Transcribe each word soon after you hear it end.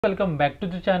Welcome back to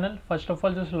the channel. First of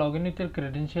all, just log in with your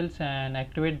credentials and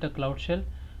activate the Cloud Shell.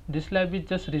 This lab is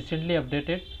just recently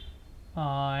updated,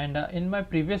 and in my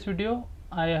previous video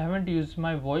I haven't used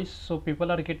my voice, so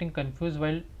people are getting confused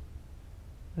while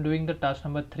doing the task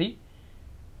number 3.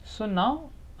 So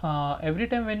now every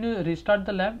time when you restart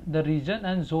the lab, the region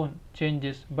and zone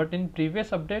changes, but in previous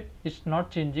update it's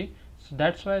not changing, so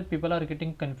that's why people are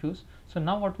getting confused. So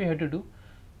now what we have to do,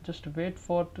 just wait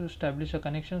for to establish a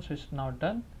connection. So it's now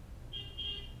done.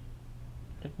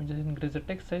 Let me just increase the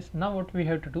text size. Now what we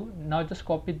have to do, now just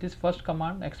copy this first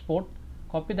command, export,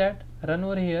 copy that, run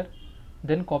over here,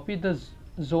 then copy the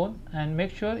zone, and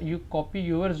make sure you copy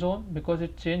your zone because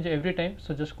it change every time.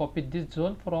 So just copy this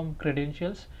zone from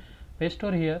credentials, paste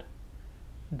over here,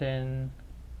 then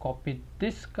copy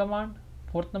this command,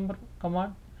 fourth number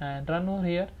command, and run over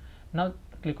here. Now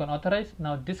click on authorize.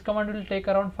 Now this command will take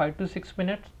around 5 to 6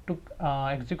 minutes to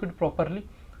execute properly,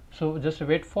 so just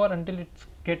wait for until it's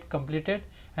get completed,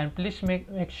 and please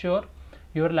make sure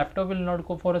your laptop will not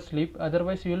go for a sleep,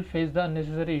 otherwise you will face the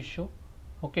unnecessary issue.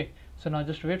 Okay, so now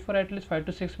just wait for at least 5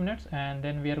 to 6 minutes and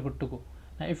then we are good to go.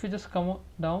 Now if you just come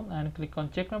down and click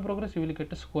on check my progress, you will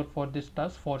get a score for this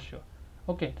task for sure.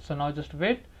 Okay, so now just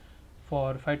wait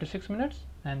for 5 to 6 minutes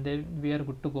and then we are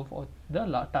good to go for the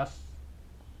task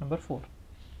number 4.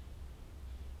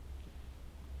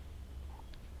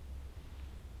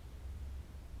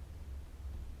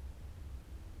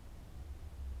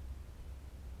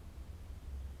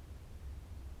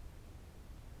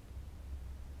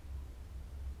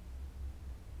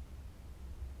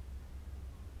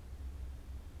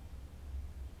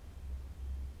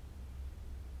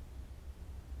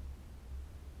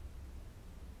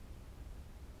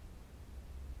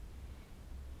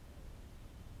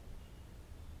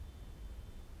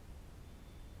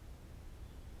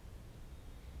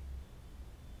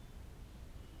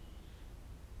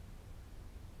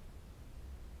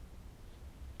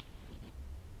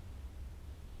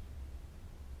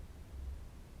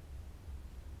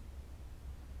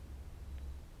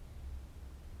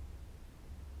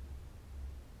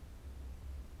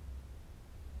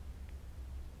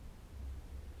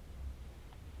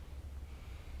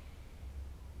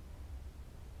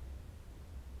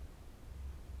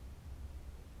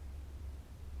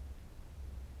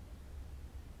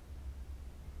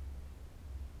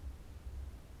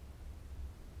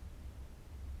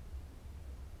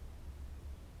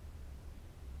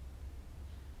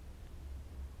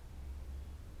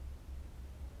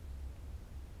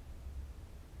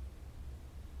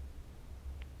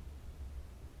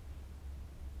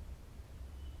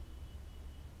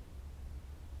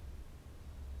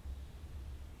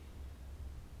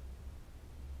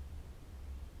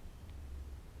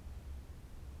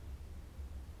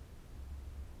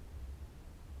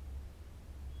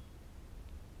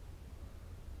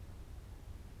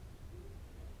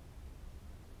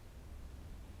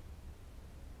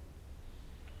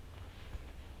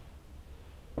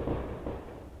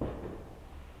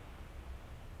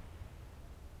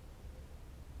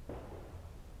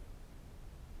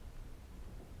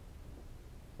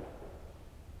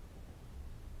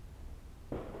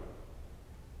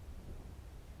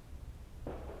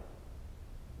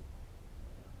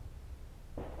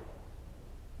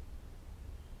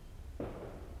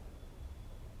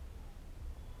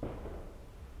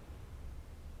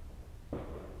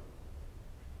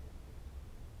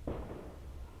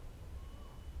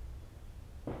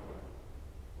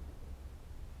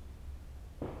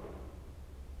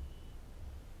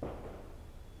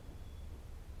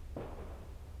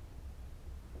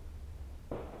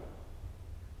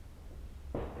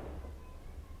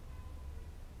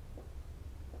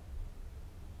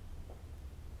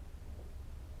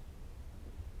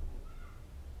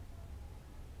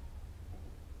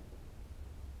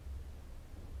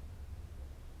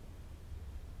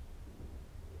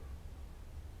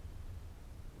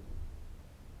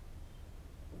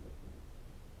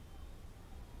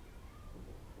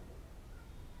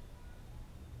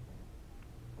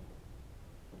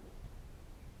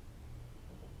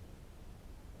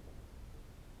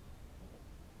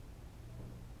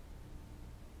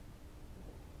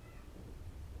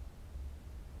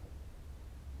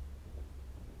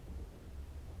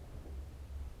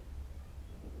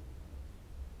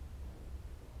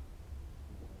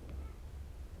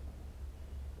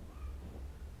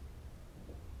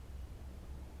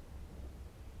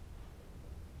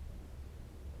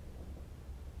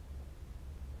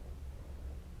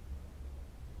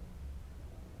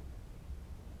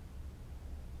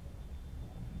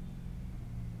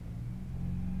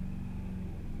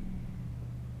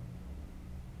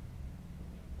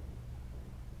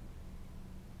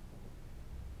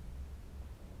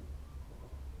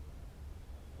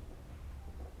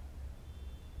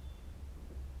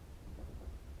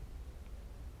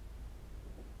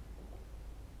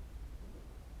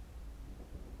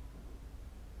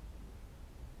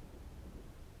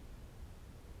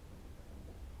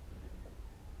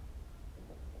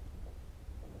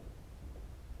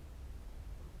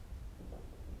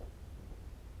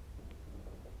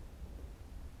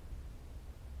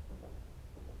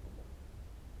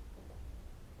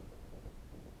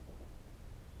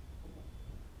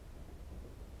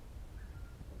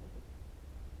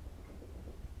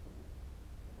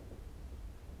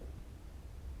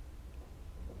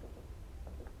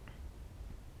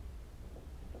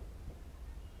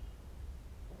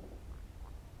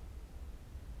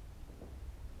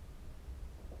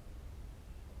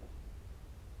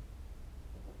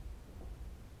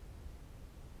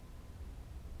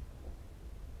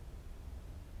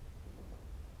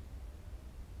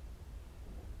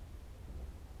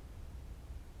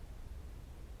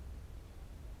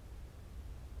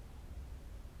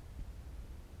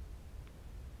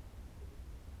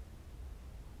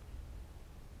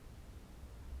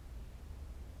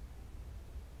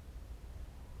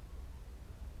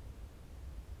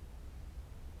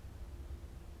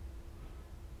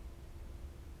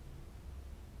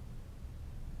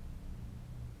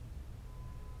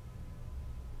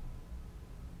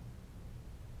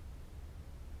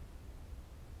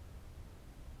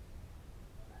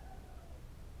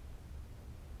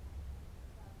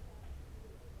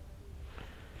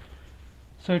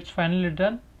 So it's finally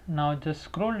done. Now just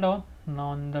scroll down. Now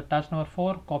on the task number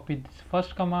 4, copy this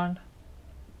first command,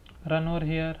 run over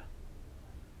here.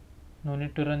 No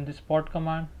need to run this spot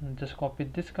command, just copy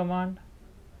this command,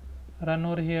 run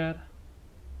over here,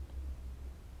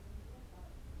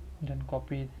 then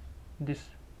copy this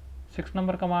 6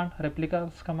 number command,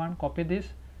 replicas command, copy this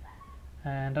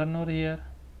and run over here.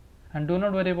 And do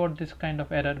not worry about this kind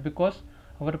of error because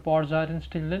our pods are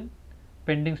still in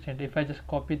pending state. If I just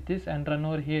copy this and run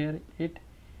over here,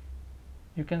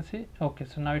 you can see, okay,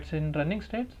 so now it's in running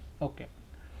state. Okay,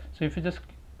 so if you just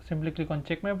simply click on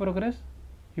check my progress,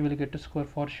 you will get to score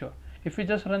for sure. If you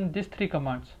just run these 3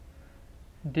 commands,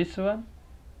 this one,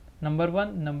 number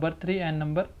 1, number 3 and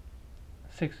number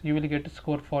 6, you will get to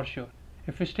score for sure.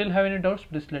 If you still have any doubts,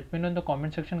 please let me know in the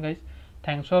comment section guys.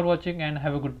 Thanks for watching and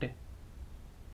have a good day.